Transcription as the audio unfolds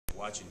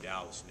watching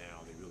Dallas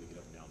now, they really get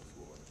up and down the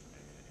floor,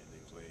 and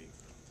they play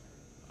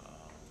a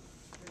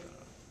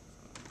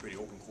pretty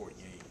open court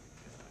game.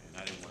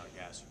 And I didn't want our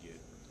guys to get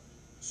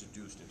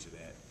seduced into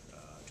that,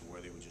 to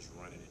where they were just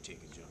running and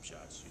taking jump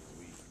shots. You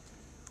know,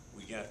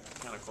 we got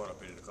kind of caught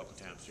up in it a couple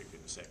of times, particularly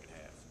in the second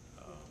half.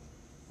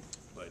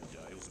 But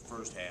it was the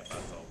first half,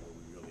 I thought, where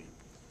we really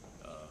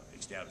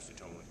established the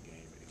tone of the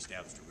game,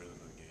 established the rhythm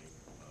of the game.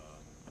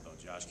 I thought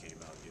Josh came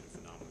out and did a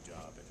phenomenal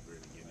job at the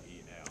very beginning,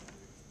 he and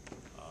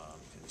Al,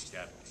 in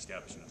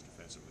establishing us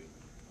defensively.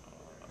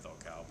 I thought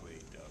Kyle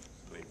played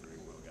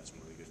very well, got some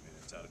really good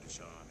minutes out of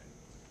Deshaun and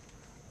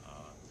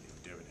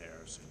Devin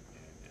Harris, and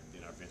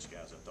then our bench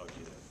guys, I thought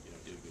did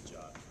a good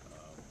job.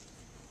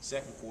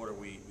 Second quarter,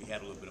 we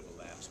had a little bit of a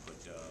lapse, but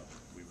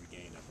we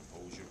regained our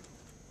composure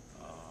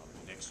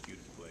and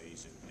executed the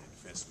plays, and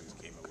defensively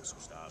came up with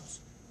some stops.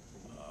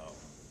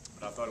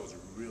 But I thought it was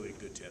a really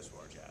good test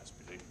for our guys,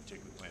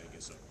 particularly playing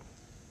against a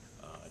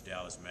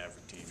Dallas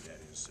Maverick team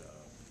that is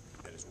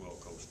well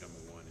coached,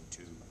 number one, and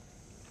two.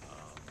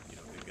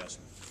 They've got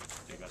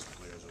some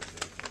players over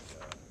there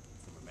that,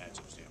 from a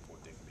matchup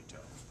standpoint, they can be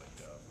tough. But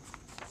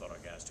I thought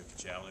our guys took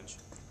the challenge.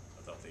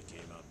 I thought they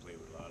came out and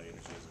played with a lot of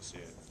energy, as I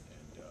said,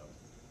 and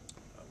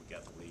we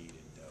got the lead,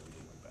 and we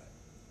didn't look back.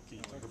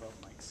 Can you talk about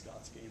Mike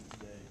Scott's game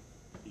today?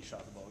 He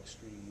shot the ball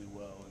extremely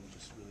well and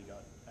just really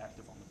got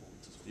active on the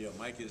boards as well. Yeah,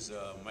 Mike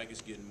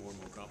is getting more and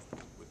more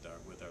comfortable with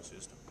our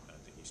system. I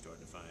think he's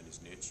starting to find his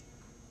niche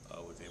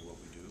within what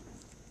we do.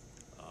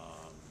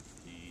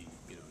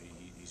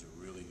 He's a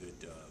really good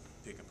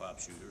pick and pop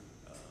shooter,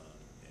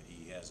 and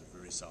he has a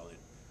very solid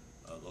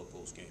low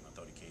post game. I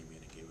thought he came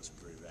in and gave us some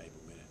very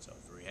valuable minutes. I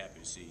was very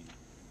happy to see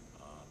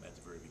at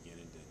the very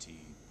beginning that he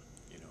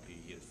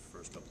hit the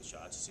first couple of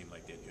shots. It seemed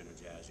like that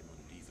energized him on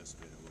the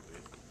defensive end a little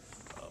bit,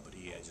 but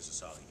he had just a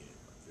solid game,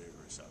 a very,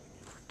 very solid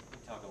game.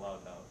 We talk a lot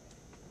about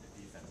the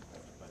defense,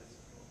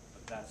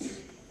 but that's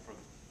from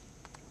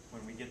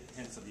when we get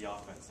hints of the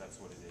offense. That's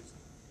what it is.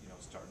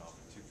 Starting off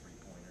with 2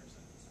 3-pointers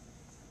and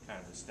kind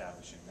of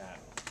establishing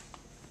that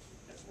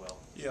as well.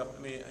 Yeah,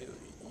 I mean,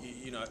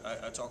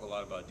 I talk a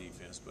lot about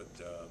defense, but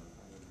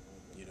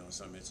in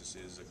some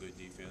instances, a good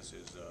defense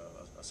is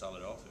a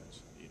solid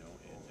offense. And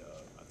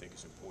I think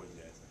it's important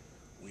that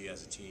we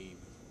as a team,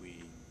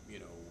 we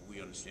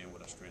understand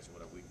what our strengths and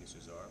what our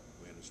weaknesses are.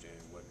 We understand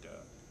what's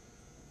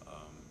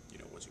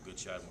a good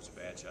shot and what's a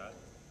bad shot.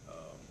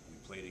 We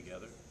play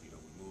together. We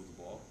move the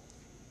ball.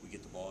 We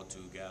get the ball to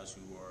guys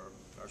who are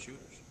our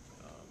shooters.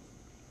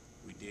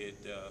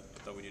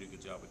 I thought we did a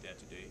good job with that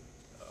today.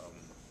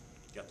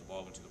 Got the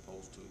ball into the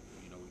post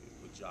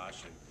with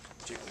Josh, and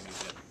particularly when he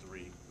was at the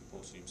three. We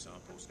posted him some,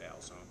 posted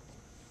Al some.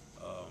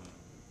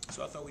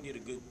 So I thought we did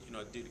a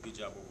good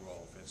job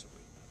overall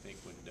offensively. I think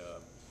when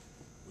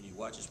you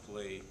watch us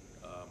play,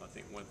 I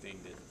think one thing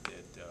that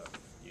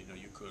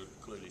you could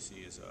clearly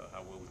see is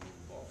how well we move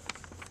the ball.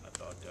 I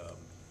thought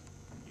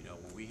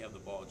when we have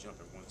the ball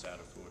jumping one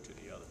side of the floor to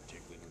the other,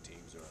 particularly when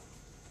teams are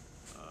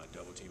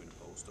double teaming the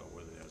post, or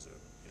whether there's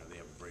they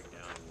have a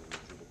breakdown or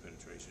dribble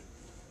penetration.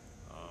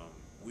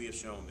 We have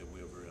shown that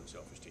we're a very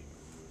unselfish team when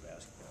we move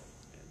basketball,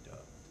 and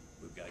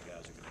we've got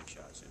guys who can make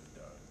shots. And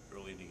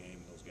early in the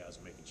game, those guys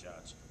are making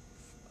shots.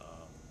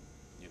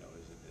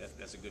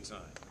 That's a good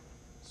sign.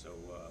 So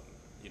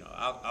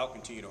I'll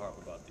continue to harp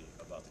about the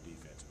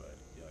defense, but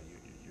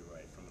you're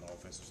right from an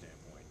offensive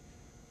standpoint.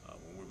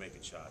 When we're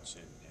making shots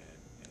and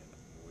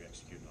when we're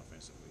executing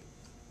offensively,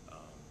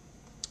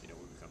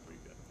 we become pretty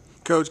good.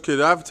 Coach,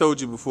 I've told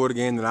you before the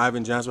game that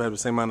Ivan Johnson will have the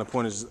same amount of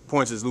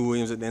points as Lou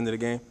Williams at the end of the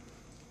game?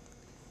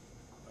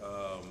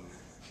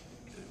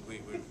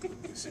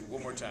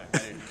 One more time.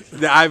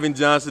 That Ivan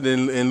Johnson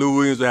and Lou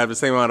Williams will have the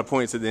same amount of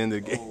points at the end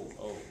of the game.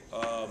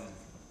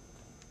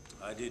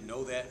 I didn't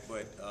know that,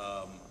 but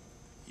I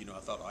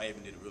thought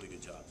Ivan did a really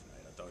good job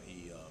tonight. I thought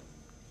he,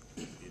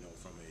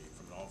 from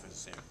an offensive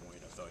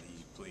standpoint, I thought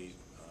he played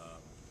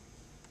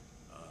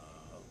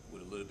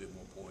with a little bit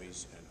more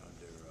poise and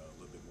under a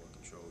little bit more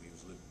control. He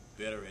was a little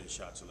better in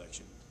shot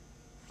selection.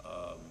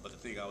 But the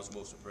thing I was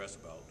most impressed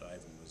about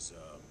Ivan was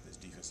his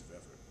defensive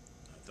effort.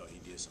 I thought he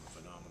did some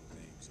phenomenal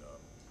things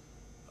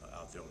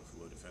out there on the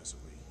floor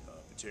defensively.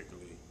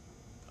 Particularly,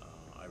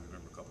 I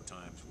remember a couple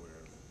times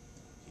where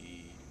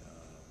he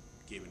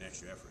gave an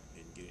extra effort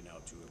in getting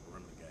out to a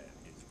perimeter guy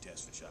and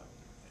contest the shot.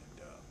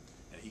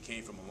 And he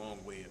came from a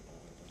long way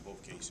on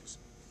both cases.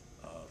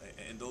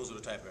 And those are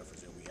the type of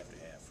efforts that we have to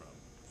have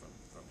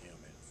from him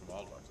and from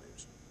all of our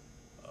players.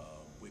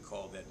 We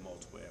call that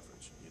multiple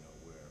efforts,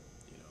 where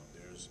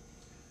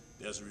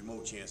there's a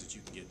remote chance that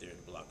you can get there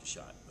to block the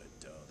shot, but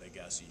that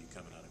guy see you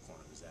coming out of the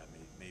corner of his eye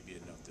may be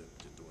enough to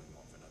throw him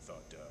off. And I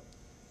thought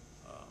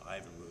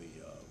Ivan really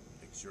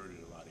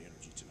exerted a lot of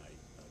energy tonight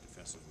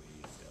defensively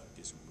and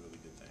did some really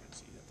good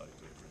things. I thought he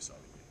played a pretty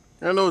solid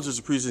game. I know it's just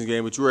a preseason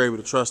game, but you were able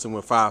to trust him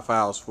with 5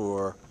 fouls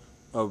for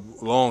a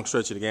long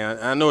stretch of the game.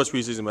 I know it's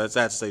preseason, but it's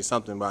had to say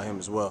something about him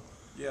as well.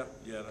 Yeah,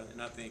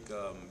 and I think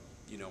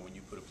when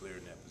you put a player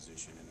in that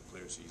position and the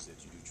player sees that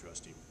you do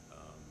trust him,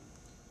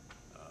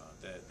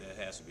 that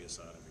has to be a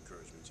sign of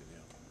encouragement to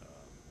them.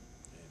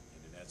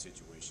 And in that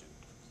situation.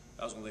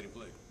 I was gonna let him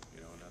play,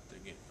 you know, and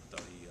again, I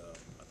thought he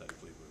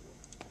played very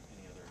well.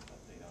 Any other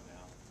update on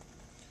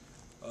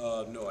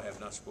Al? No, I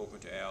have not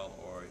spoken to Al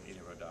or any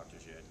of our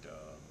doctors yet,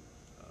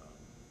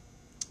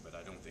 but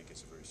I don't think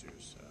it's a very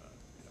serious,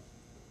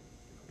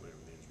 whatever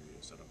the injury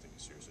is, I don't think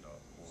it's serious at all,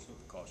 more of a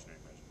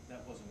precautionary measure.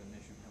 That wasn't an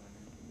issue coming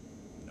in?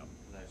 No.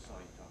 Because I saw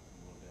you talking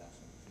a little bit,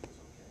 asking if he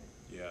was okay.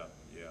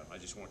 Yeah, I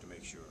just wanted to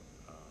make sure.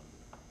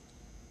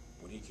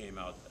 When he came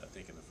out, I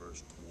think in the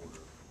first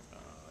quarter,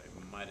 it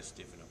might have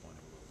stiffened up on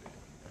him a little bit.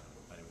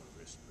 I didn't want to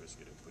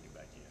risk it and put him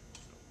back in,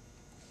 so.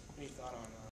 Any thought on